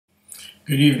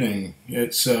Good evening.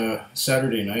 It's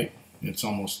Saturday night. It's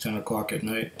almost 10 o'clock at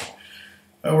night.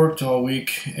 I worked all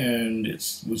week and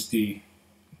it was the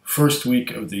first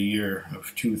week of the year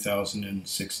of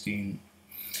 2016.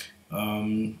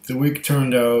 The week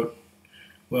turned out,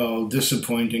 well,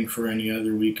 disappointing for any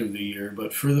other week of the year,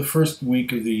 but for the first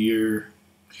week of the year,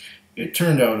 it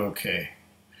turned out okay.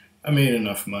 I made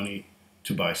enough money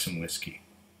to buy some whiskey.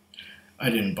 I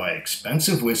didn't buy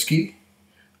expensive whiskey.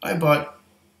 I bought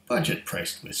budget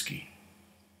priced whiskey.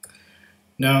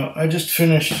 Now, I just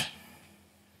finished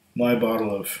my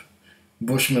bottle of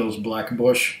Bushmills Black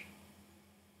Bush.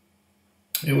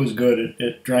 It was good.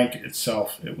 It drank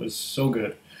itself. It was so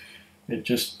good. It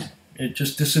just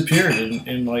disappeared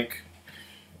in like,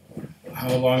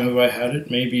 how long have I had it?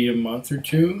 Maybe a month or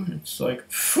two. It's like,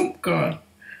 phoom, gone.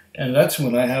 And that's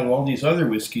when I have all these other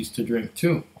whiskeys to drink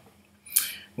too.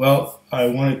 Well, I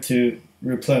wanted to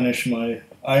replenish my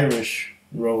Irish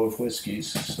row of whiskeys,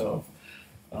 so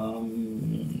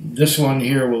this one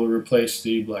here will replace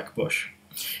the Black Bush.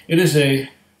 It is a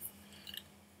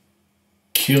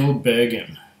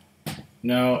Kilbeggan.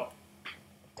 Now,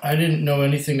 I didn't know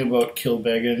anything about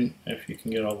Kilbeggan. If you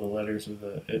can get all the letters of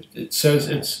it says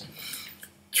it's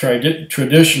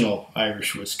traditional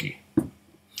Irish whiskey.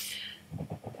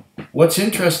 What's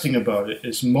interesting about it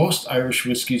is most Irish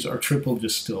whiskeys are triple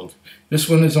distilled. This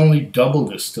one is only double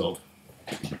distilled.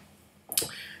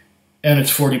 And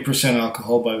it's 40%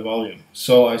 alcohol by volume.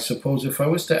 So I suppose if I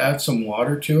was to add some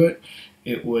water to it,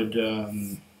 it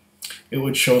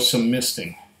would show some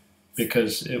misting,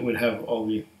 because it would have all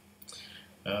the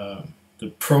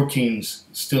proteins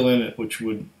still in it,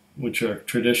 which are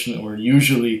traditional or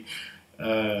usually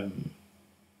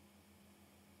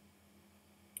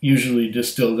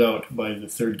distilled out by the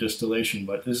third distillation.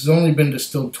 But this has only been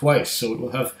distilled twice, so it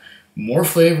will have more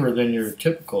flavor than your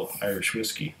typical Irish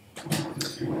whiskey.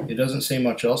 It doesn't say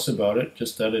much else about it,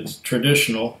 just that it's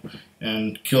traditional,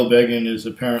 and Kilbeggan is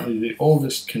apparently the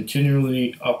oldest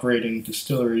continually operating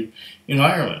distillery in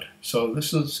Ireland. So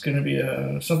this is going to be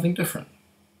something different.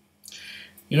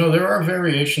 You know, there are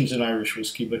variations in Irish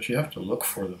whiskey, but you have to look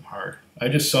for them hard. I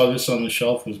just saw this on the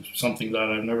shelf was something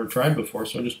that I've never tried before,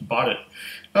 so I just bought it.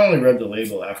 I only read the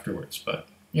label afterwards, but,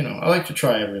 you know, I like to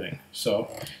try everything. So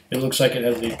it looks like it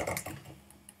has the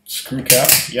screw cap.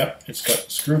 Yep, it's got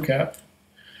the screw cap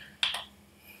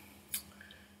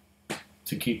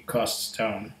to keep costs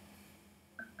down.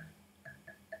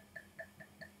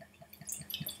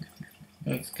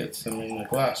 Let's get some in the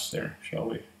glass there, shall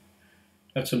we?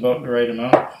 That's about the right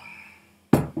amount.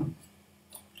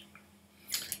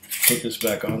 Put this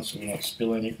back on so we don't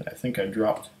spill anything. I think I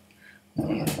dropped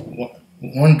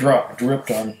one drop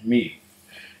dripped on me.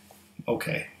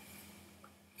 Okay.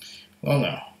 Well,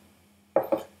 now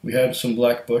we had some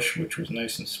Black Bush, which was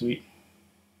nice and sweet.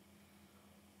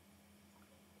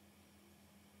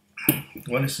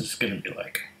 What is this going to be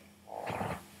like?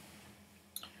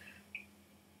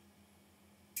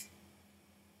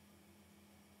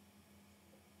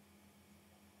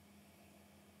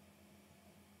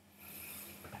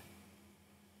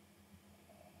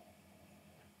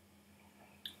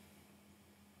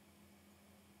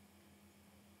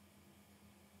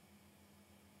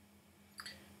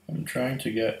 I'm trying to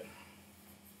get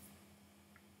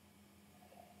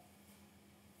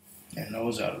a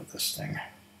nose out of this thing.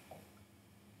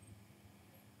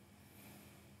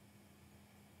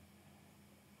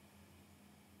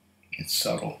 It's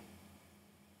subtle.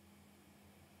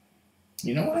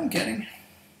 You know what I'm getting?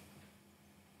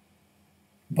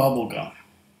 Bubblegum.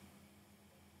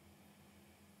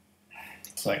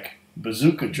 It's like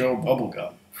Bazooka Joe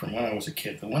bubblegum from when I was a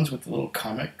kid. The ones with the little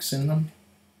comics in them.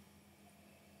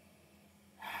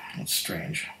 It's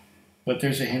strange. But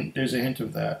there's a hint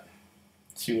of that.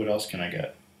 Let's see, what else can I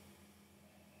get?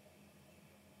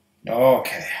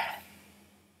 Okay.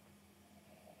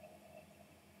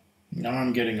 Now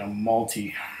I'm getting a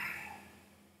malty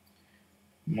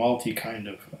kind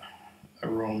of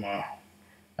aroma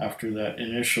after that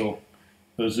initial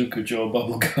Bazooka Joe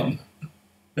bubblegum.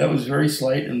 That was very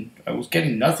slight, and I was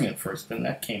getting nothing at first, then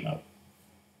that came out.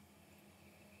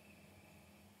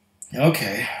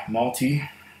 Okay, malty.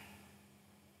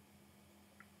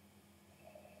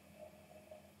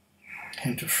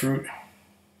 Hint of fruit.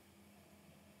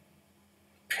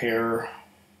 Pear,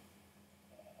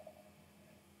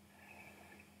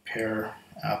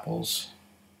 apples,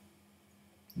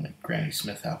 like Granny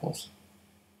Smith apples.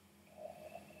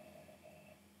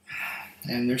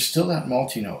 And there's still that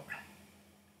malty note.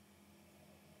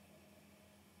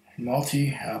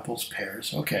 Malty, apples,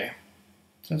 pears. Okay,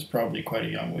 that's probably quite a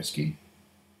young whiskey.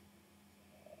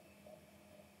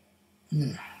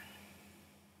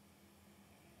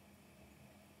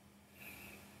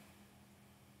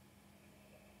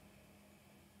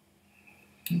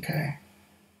 Okay.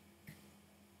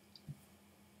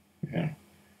 Yeah.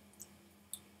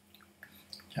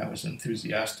 That was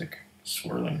enthusiastic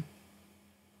swirling.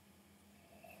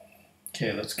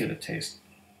 Okay, let's get a taste.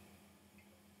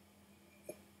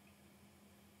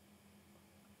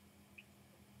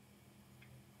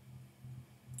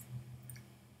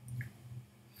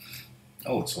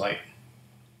 Oh, it's light.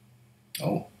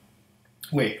 Oh,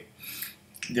 wait.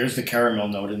 There's the caramel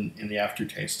note in the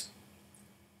aftertaste.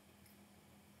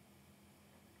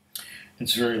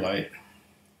 It's very light.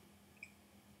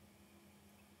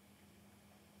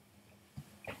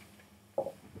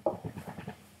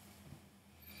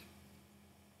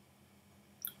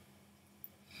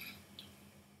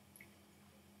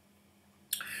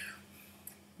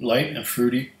 Light and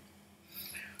fruity.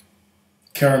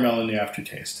 Caramel in the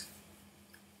aftertaste.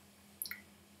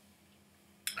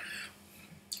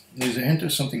 There's a hint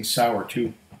of something sour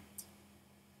too.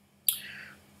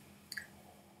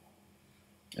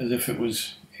 As if it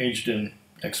was aged in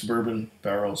ex-bourbon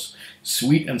barrels.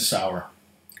 Sweet and sour.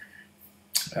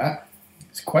 That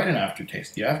is quite an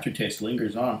aftertaste. The aftertaste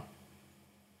lingers on.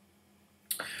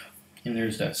 And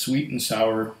there's that sweet and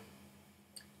sour,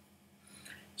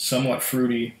 somewhat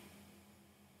fruity,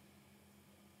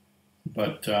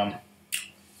 but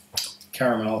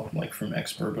caramel, like from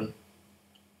ex-bourbon.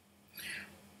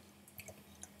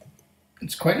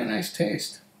 It's quite a nice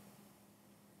taste.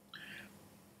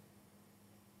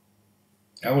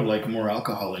 I would like more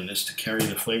alcohol in this to carry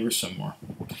the flavor some more.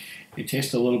 It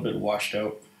tastes a little bit washed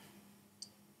out.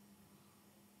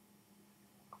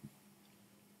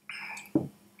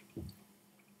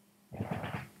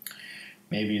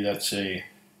 Maybe that's a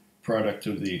product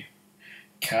of the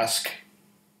casks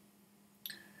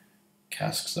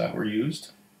that were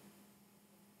used.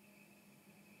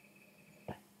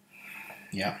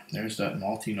 Yeah, there's that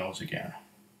malty nose again.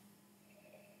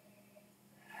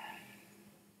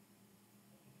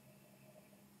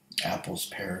 Apples,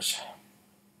 pears.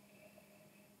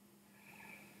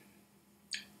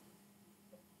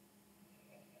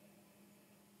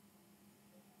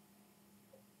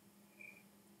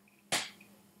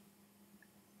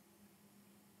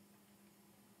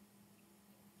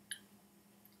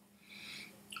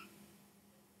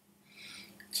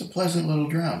 It's a pleasant little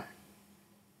dram.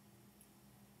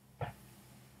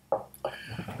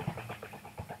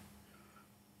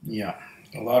 Yeah,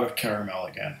 a lot of caramel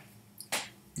again.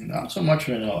 Not so much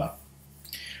vanilla,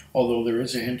 although there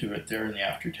is a hint of it there in the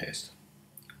aftertaste.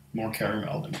 More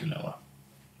caramel than vanilla.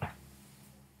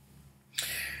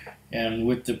 And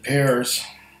with the pears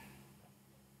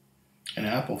and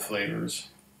apple flavors,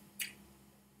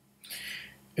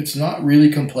 it's not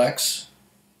really complex.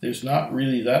 There's not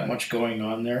really that much going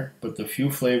on there, but the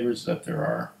few flavors that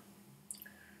there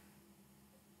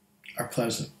are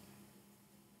pleasant.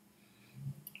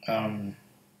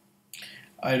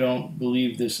 I don't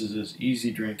believe this is as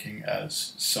easy drinking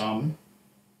as some.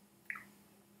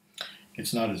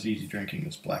 It's not as easy drinking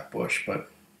as Black Bush,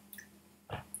 but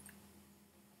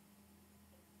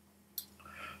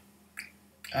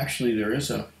actually there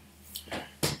is a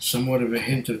somewhat of a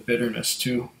hint of bitterness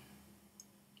too.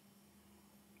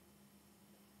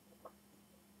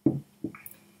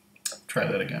 Try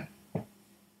that again.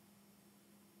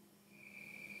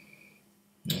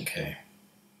 Okay.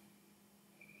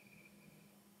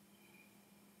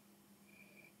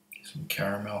 Some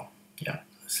caramel. Yeah,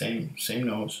 same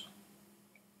nose.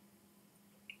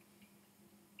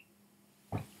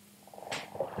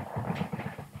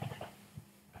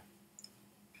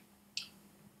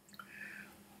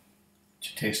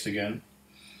 To taste again.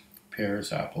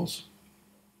 Pears, apples.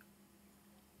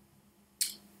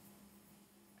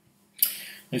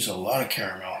 There's a lot of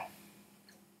caramel.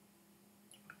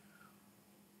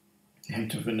 A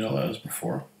hint of vanilla as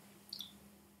before.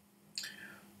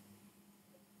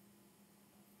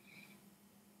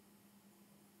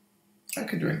 I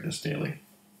could drink this daily.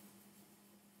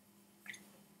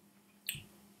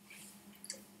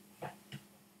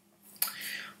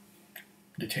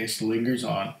 The taste lingers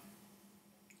on.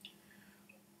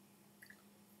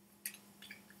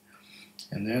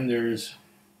 And then there's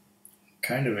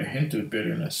kind of a hint of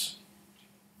bitterness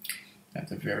at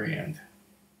the very end.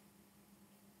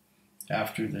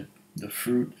 After the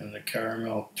fruit and the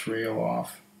caramel trail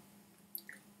off,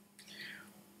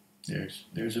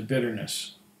 there's a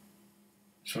bitterness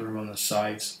sort of on the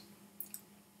sides.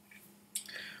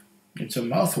 It's a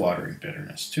mouth-watering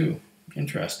bitterness too.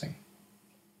 Interesting.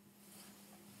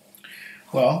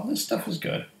 Well, this stuff is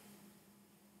good.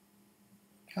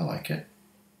 I like it.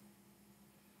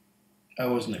 I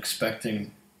wasn't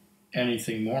expecting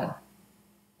anything more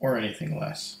or anything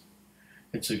less.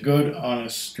 It's a good,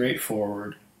 honest,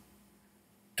 straightforward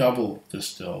double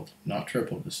distilled, not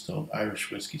triple distilled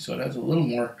Irish whiskey. So it has a little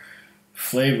more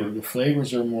flavor. The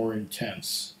flavors are more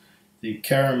intense. The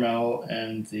caramel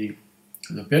and the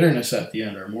bitterness at the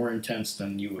end are more intense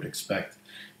than you would expect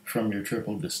from your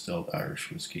triple distilled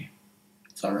Irish whiskey.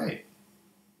 It's all right.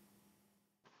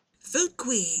 Food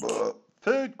Quig.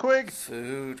 Food quick.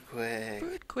 Food quick.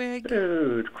 Food Quig.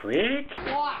 Food quick.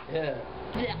 Yeah.